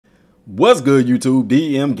What's good, YouTube?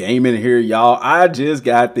 DM Gaming here, y'all. I just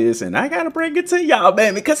got this and I gotta bring it to y'all,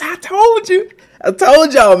 man, because I told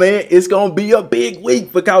y'all, man, it's gonna be a big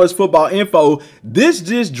week for college football info. This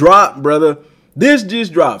just dropped, brother. This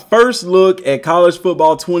just dropped. First look at college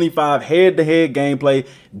football 25 head-to-head gameplay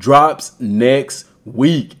drops next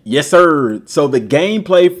week. Yes, sir. So the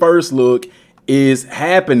gameplay first look is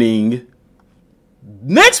happening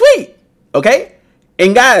next week. Okay?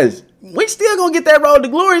 And guys, we still gonna get that road to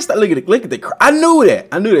glory. Look at the. I knew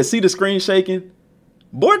that. See the screen shaking?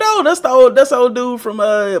 Bordeaux, that's the old dude from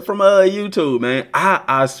YouTube, man.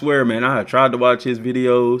 I swear, man, I tried to watch his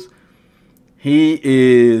videos. He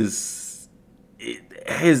is,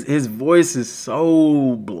 his voice is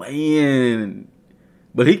so bland,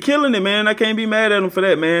 but he killing it, man. I can't be mad at him for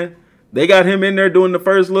that, man. They got him in there doing the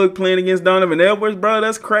first look, playing against Donovan Edwards, bro.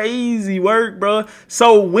 That's crazy work, bro.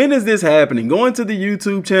 So when is this happening? Going to the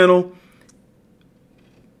YouTube channel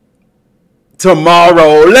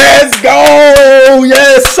tomorrow. Let's go.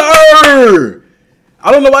 Yes, sir.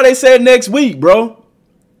 I don't know why they said next week, bro.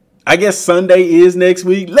 I guess Sunday is next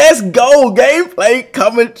week. Let's go. Gameplay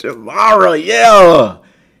coming tomorrow. Yeah.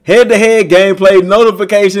 Head-to-head gameplay,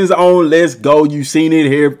 notifications on. Let's go. You seen it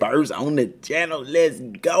here first on the channel. Let's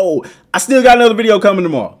go. I still got another video coming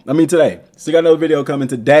tomorrow. Today. Still got another video coming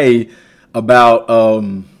today about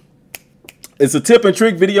it's a tip and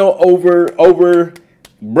trick video over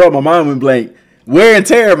bro, my mind went blank. Wear and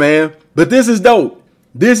tear, man. But this is dope.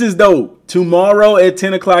 This is dope. Tomorrow at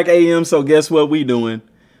 10 o'clock a.m. So guess what we doing?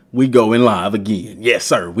 We going live again. Yes,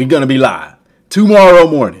 sir. We gonna be live tomorrow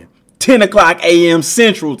morning. 10 o'clock a.m.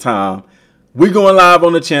 Central Time. We're going live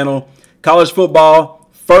on the channel. College football,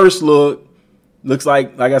 first look. Looks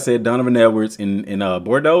like I said, Donovan Edwards in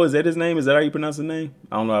Bordeaux. Is that his name? Is that how you pronounce his name?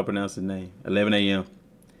 I don't know how to pronounce his name. 11 a.m.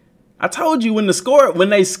 I told you when they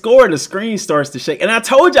score, the screen starts to shake. And I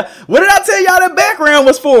told y'all, what did I tell y'all that background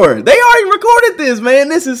was for? They already recorded this, man.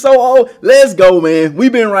 This is so old. Let's go, man.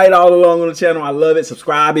 We've been right all along on the channel. I love it.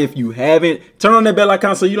 Subscribe if you haven't. Turn on that bell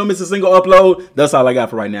icon so you don't miss a single upload. That's all I got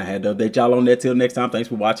for right now. I had to update y'all on that. Till next time, thanks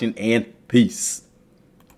for watching and peace.